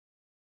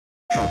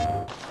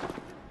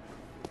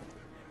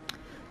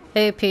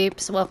Hey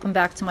peeps, welcome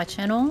back to my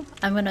channel.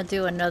 I'm gonna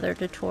do another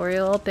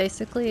tutorial.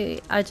 Basically,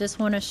 I just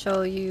want to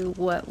show you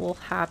what will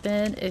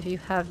happen if you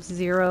have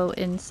zero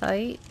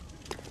insight.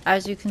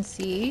 As you can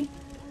see,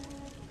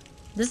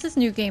 this is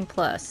New Game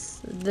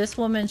Plus. This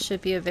woman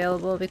should be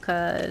available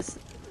because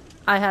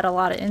I had a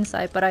lot of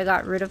insight, but I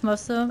got rid of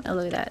most of them. And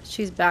look at that,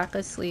 she's back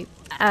asleep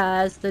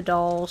as the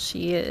doll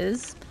she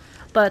is.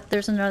 But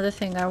there's another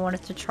thing I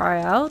wanted to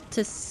try out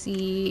to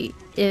see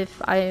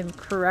if I am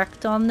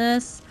correct on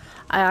this.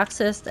 I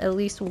accessed at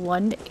least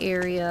one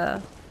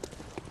area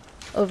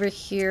over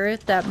here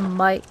that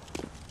might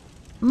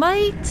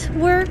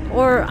work,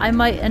 or I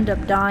might end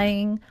up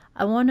dying.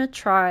 I want to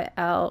try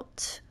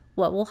out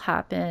what will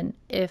happen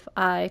if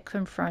I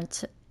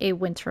confront a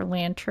winter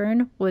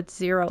lantern with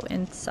zero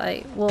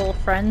insight. Will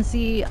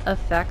frenzy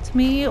affect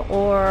me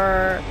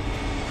or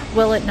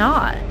will it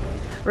not?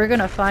 We're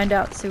gonna find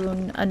out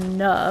soon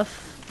enough.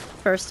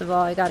 First of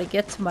all, I gotta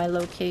get to my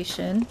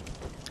location.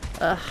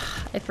 Ugh,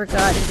 I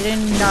forgot I did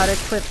not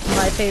equip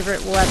my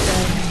favorite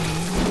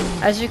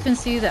weapon. As you can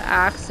see, the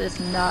axe is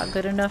not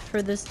good enough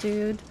for this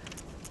dude.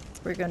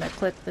 We're gonna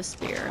click the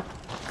spear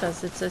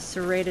because it's a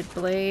serrated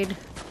blade.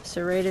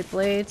 Serrated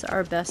blades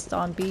are best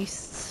on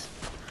beasts.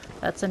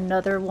 That's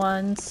another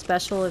one,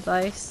 special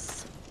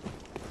advice.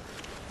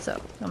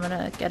 So I'm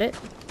gonna get it.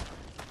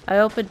 I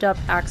opened up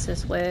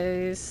access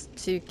ways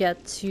to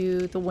get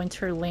to the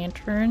winter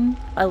lantern,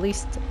 at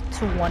least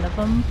to one of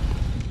them.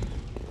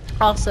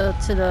 Also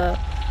to the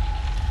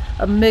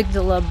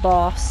amygdala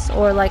boss,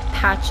 or like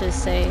patches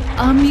say,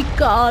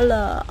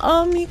 Amygdala,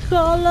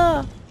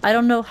 Amygdala. I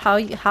don't know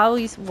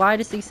why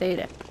does he say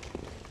that?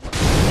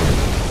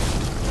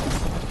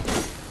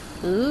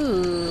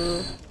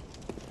 Ooh,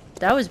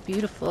 that was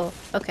beautiful.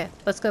 Okay,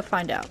 let's go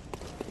find out.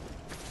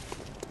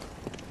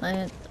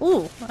 And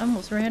ooh, I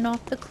almost ran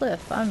off the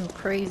cliff. I'm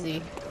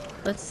crazy.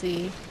 Let's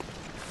see.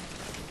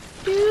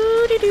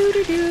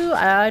 Do.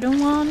 I don't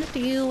want to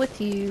deal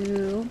with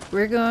you.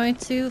 We're going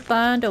to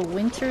find a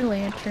winter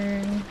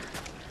lantern.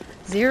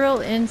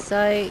 Zero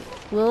insight.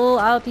 Will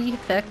I be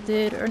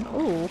affected or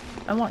oh,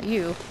 I want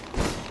you.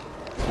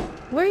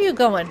 Where are you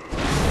going?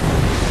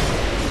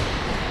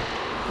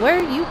 Where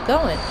are you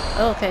going?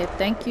 Okay,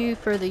 thank you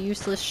for the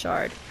useless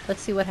shard.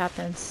 Let's see what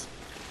happens.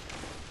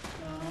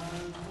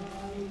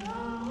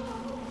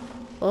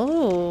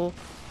 Oh,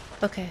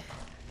 okay.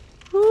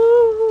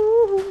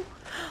 Ooh,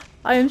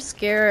 I am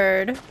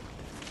scared.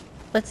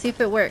 Let's see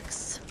if it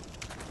works.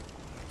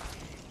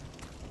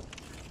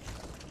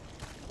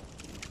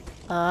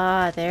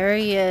 Ah, there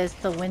he is,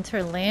 the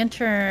winter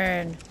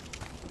lantern.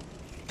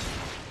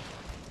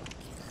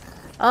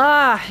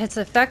 Ah, it's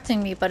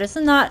affecting me, but it's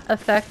not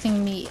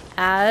affecting me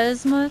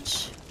as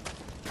much.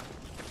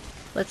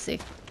 Let's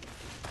see.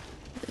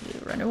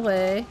 Run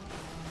away.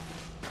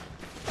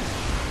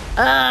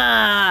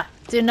 Ah!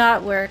 Did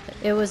not work.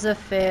 It was a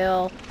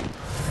fail.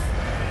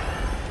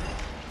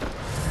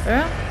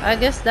 Well, I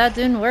guess that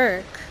didn't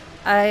work.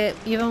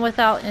 Even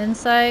without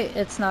insight,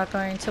 it's not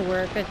going to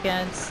work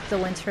against the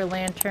winter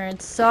lantern.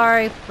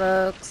 Sorry,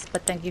 folks,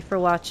 but thank you for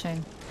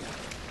watching.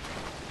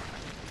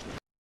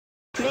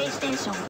 PlayStation